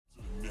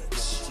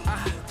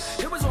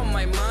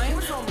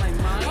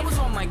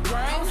my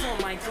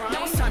grind.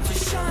 Now it's time to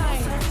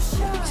shine.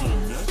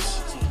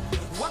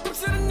 Welcome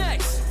to the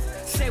next.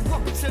 Say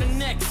welcome to the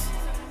next.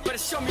 Better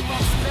show me more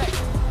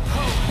respect.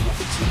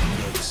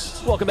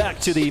 Welcome back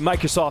to the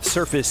Microsoft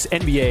Surface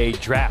NBA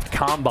Draft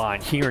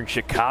Combine here in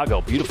Chicago.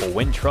 Beautiful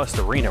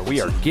Wintrust Arena.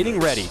 We are getting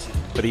ready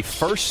for the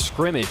first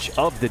scrimmage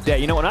of the day.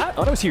 You know, when I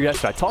was here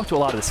yesterday, I talked to a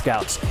lot of the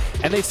scouts,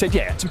 and they said,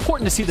 yeah, it's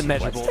important to see the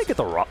measurables. Let's take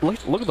a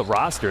look at the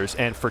rosters,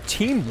 and for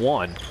Team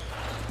 1,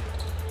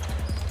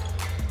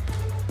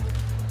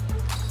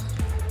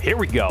 here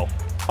we go.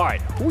 All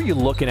right, who are you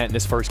looking at in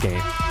this first game?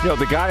 You know,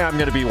 the guy I'm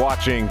going to be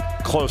watching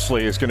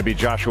closely is going to be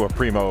Joshua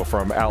Primo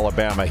from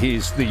Alabama.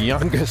 He's the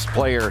youngest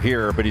player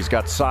here, but he's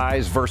got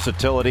size,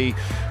 versatility.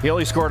 He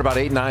only scored about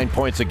 8-9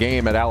 points a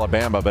game at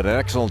Alabama, but an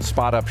excellent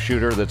spot-up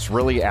shooter that's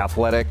really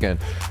athletic and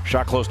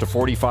shot close to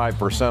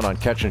 45% on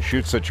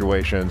catch-and-shoot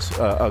situations.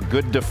 A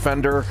good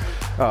defender,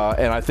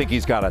 and I think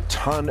he's got a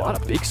ton. A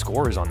lot of big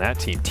scorers on that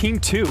team. Team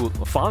 2,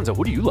 Alfonso,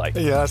 who do you like?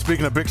 Yeah,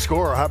 speaking of big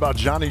scorer, how about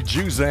Jonny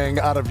Juzang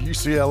out of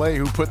UCLA,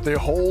 who put their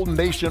whole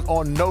nation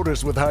on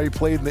notice with how he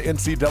played in the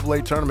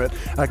NCAA tournament.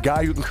 A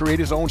guy who can create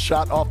his own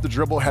shot off the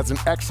dribble, has an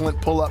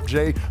excellent pull-up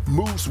J,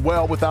 moves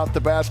well without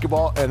the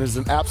basketball, and is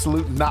an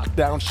absolute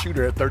knockdown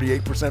shooter at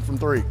 38% from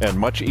 3. And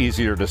much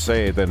easier to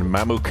say than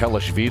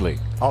Mamukelashvili.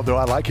 Although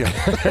I like him.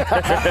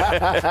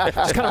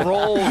 Just kind of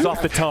rolls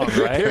off the tongue,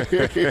 right?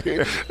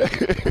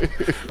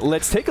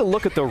 Let's take a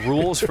look at the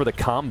rules for the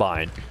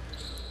Combine.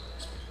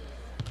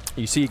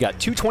 You see you got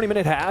 2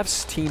 20-minute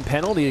halves, team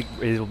penalty.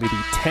 It will be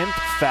the 10th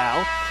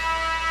foul.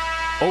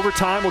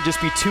 Overtime will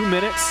just be 2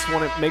 minutes.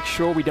 Want to make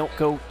sure we don't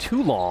go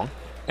too long.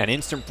 And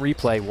instant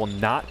replay will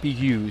not be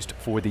used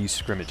for these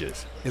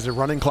scrimmages. Is it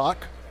running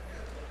clock?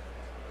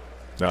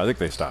 No, I think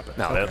they stop it.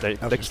 No, okay.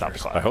 they can stop the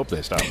clock. I hope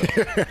they stop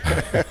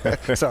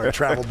it. Sorry,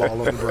 travel ball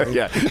on the brain.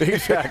 Yeah,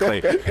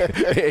 exactly.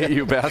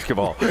 AAU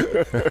basketball.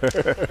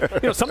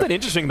 You know, something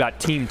interesting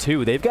about Team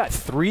 2, they've got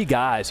 3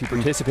 guys who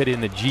participated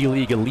in the G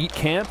League Elite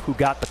Camp who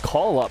got the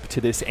call up to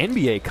this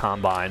NBA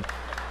Combine.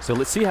 So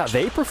let's see how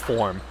they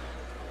perform.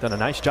 Done a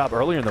nice job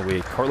earlier in the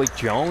week. Carlik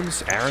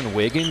Jones, Aaron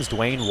Wiggins,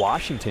 Dwayne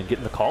Washington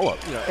getting the call-up.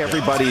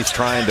 Everybody's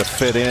trying to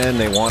fit in.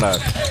 They want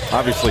to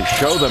obviously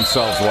show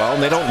themselves well,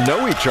 and they don't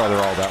know each other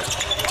all that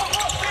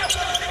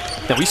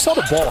well. Now, we saw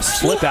the ball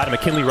slip out of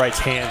McKinley Wright's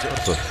hands.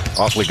 That's an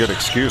awfully good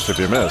excuse if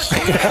you miss. See,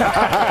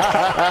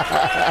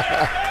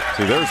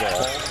 there's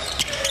all.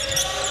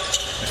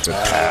 Good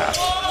pass.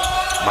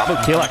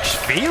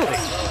 Mamukelashvili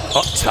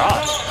up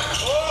top.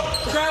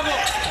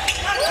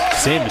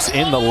 Sims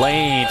in the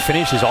lane,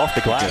 finishes off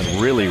the glass.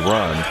 Can really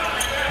run,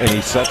 and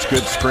he sets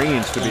good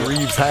screens to be.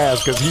 Reeves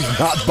has, because he's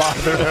not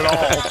bothered at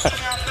all.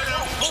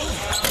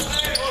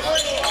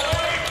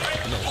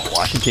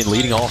 Washington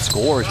leading all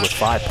scorers with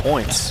 5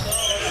 points.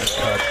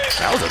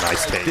 That was a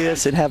nice take.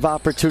 This and have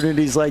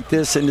opportunities like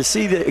this, and to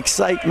see the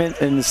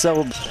excitement and the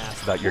celebration.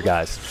 About your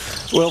guys.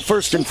 Well,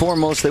 first and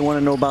foremost, they want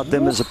to know about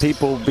them as a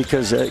people,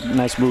 because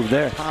nice move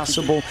there.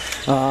 Possible.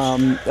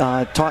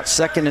 Taught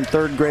 2nd and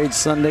 3rd grade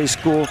Sunday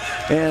school,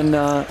 and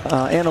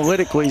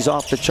analytically he's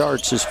off the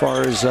charts as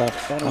far as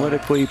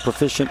analytically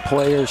proficient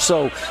player.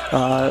 So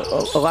a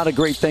lot of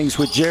great things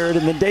with Jared.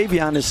 And then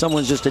Davion is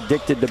someone just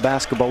addicted to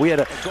basketball. We had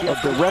to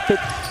rep it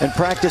and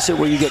practice it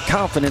where you get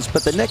confidence,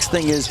 but the next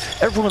thing is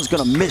everyone's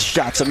going to miss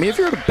shots. I mean, if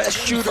you're the best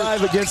shooter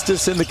 5 against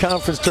us in the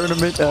conference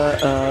tournament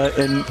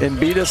and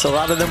beat us, a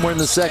lot of them were in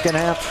the second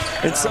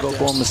half. It's an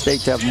Oklahoma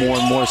State to have more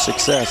and more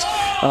success.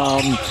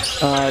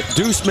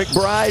 Deuce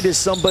McBride is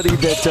somebody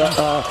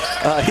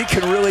that he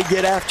can really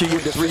get after you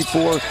to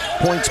 3-4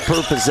 points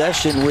per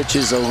possession, which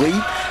is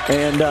elite,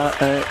 and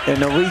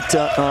an elite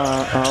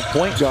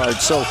point guard.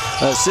 So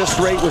assist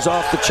rate was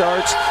off the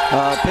charts.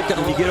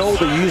 When you get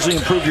older, you usually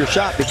improve your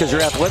shot because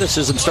your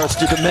athleticism starts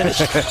to diminish.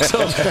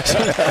 So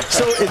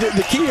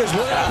the key is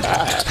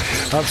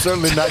I'm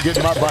certainly not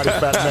getting my body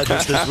fat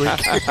measured this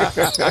week.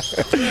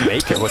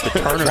 Baker with the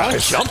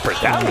turnaround jumper.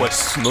 That was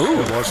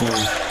smooth.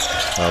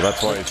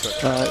 That's why he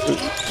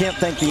can't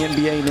thank the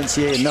NBA and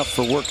NCAA enough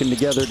for working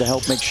together to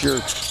help make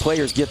sure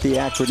players get the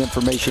accurate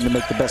information to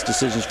make the best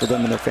decisions for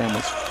them and their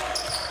families.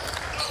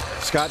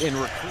 Scott,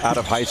 out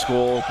of high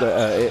school,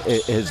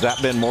 has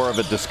that been more of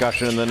a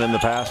discussion than in the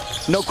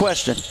past? No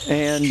question.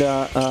 And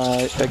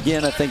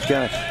again, I think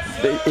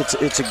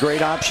it's a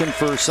great option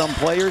for some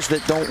players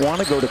that don't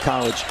want to go to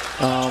college.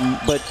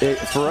 But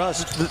for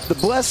us, the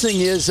blessing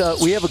is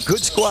we have a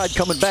good squad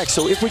coming back.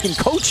 So if we can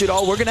coach it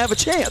all, we're going to have a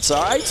chance.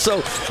 All right.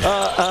 So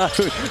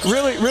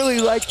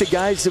really like the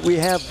guys that we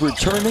have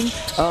returning.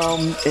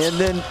 And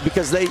then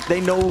because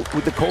they know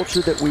the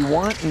culture that we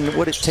want and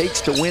what it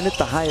takes to win at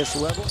the highest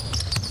level.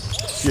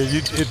 Yeah,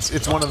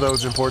 it's one of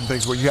those important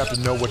things where you have to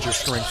know what your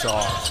strengths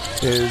are.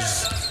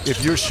 Is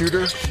if you're a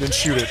shooter, then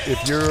shoot it.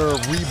 If you're a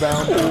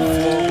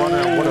rebounder,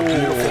 runner, what a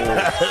beautiful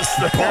pass.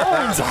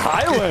 Barnes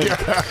Hyland.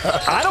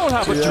 I don't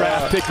have a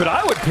draft pick, but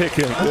I would pick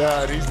him.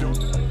 Yeah, and he's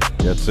doing it.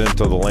 Gets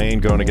into the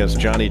lane, going against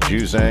Jonny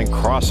Juzang,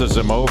 crosses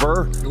him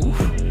over.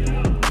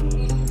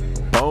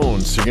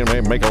 Bones. You're going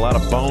to make a lot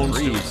of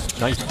bones.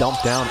 Nice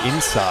dump down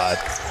inside.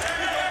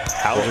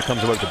 Hauser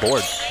comes over the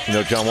board. You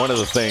know, John, one of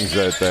the things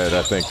that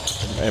I think,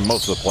 and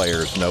most of the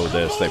players know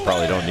this, they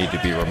probably don't need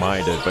to be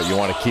reminded, but you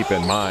want to keep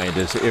in mind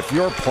is if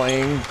you're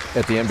playing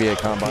at the NBA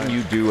Combine,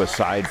 you do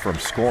aside from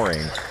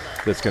scoring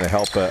that's going to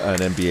help an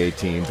NBA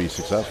team be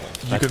successful.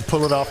 You can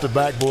pull it off the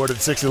backboard at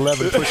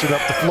 6'11", push it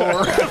up the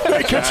floor,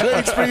 make a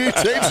change speed,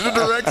 change the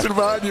direction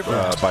behind you.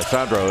 By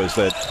Sandro is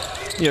that,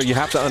 you know, you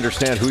have to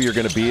understand who you're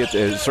going to be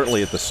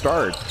certainly at the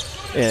start.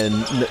 And,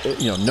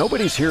 you know,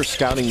 nobody's here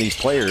scouting these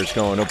players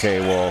going, okay,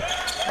 well,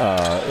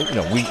 you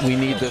know, we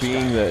need this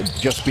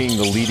just being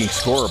the leading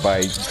scorer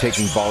by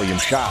taking volume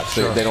shots.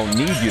 Sure. They don't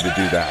need you to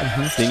do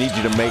that. They need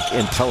you to make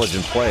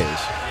intelligent plays.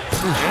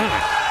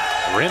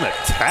 Rim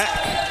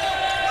attack.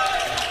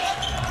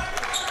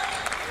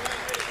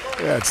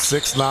 Yeah, at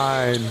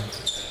 6'9",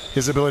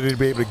 his ability to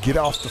be able to get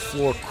off the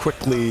floor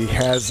quickly,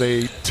 has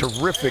a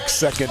terrific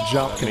second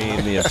jump. I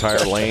mean, the entire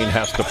lane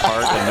has to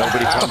part and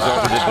nobody comes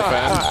over to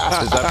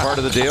defend. Is that part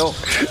of the deal?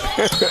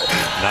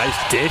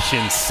 Nice dish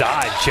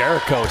inside.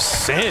 Jericho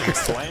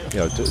Sims. You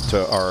know,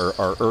 to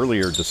our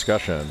earlier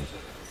discussion,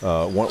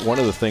 one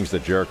of the things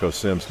that Jericho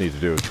Sims needs to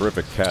do, a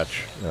terrific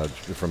catch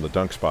from the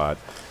dunk spot.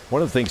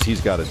 One of the things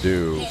he's got to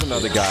do,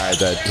 another guy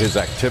that his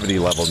activity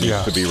level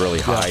needs to be really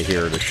high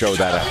here to show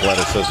that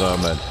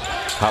athleticism and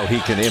how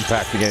he can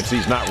impact the game. So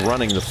he's not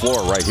running the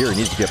floor right here. He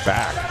needs to get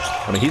back.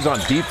 I mean, he's on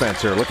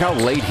defense here. Look how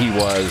late he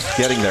was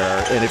getting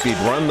there. And if he'd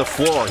run the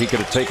floor, he could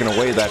have taken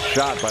away that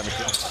shot by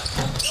McKinnon.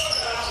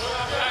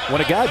 When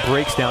a guy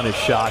breaks down his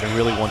shot and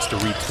really wants to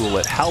retool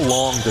it, how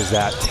long does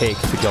that take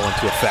to go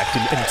into effect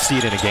and see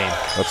it in a game?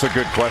 That's a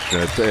good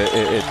question.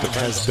 It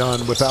has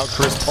done without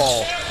Chris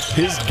Paul.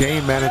 His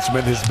game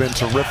management has been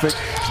terrific.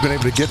 He's been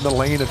able to get in the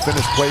lane and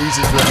finish plays.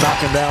 He's been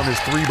knocking down his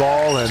three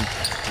ball, and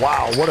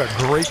wow, what a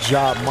great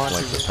job, Monty.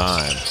 Length of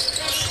time,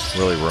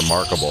 really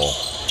remarkable.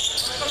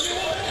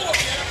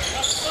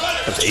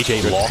 That was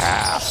AJ Law.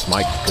 Pass,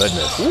 my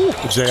goodness. Ooh,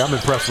 Jay, I'm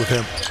impressed with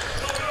him.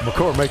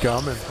 McCormick,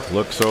 I'm impressed.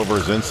 Looks over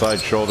his inside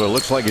shoulder.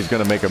 Looks like he's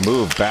going to make a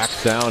move.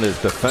 Backs down his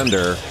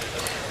defender,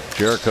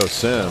 Jericho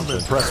Sims. I'm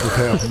impressed with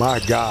him. My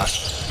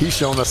gosh. He's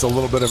shown us a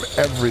little bit of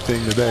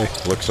everything today.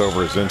 Looks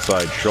over his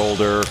inside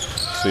shoulder.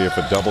 See if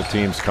a double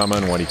team's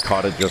coming when he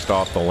caught it just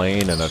off the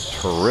lane, and a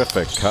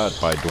terrific cut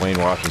by Dwayne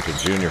Washington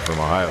Jr. from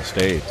Ohio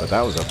State. But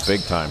that was a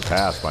big-time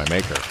pass by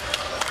Maker.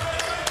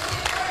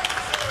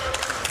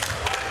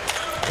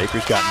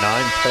 Maker's got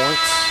 9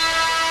 points.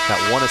 That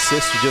one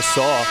assist you just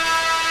saw.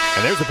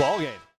 And there's the ball game.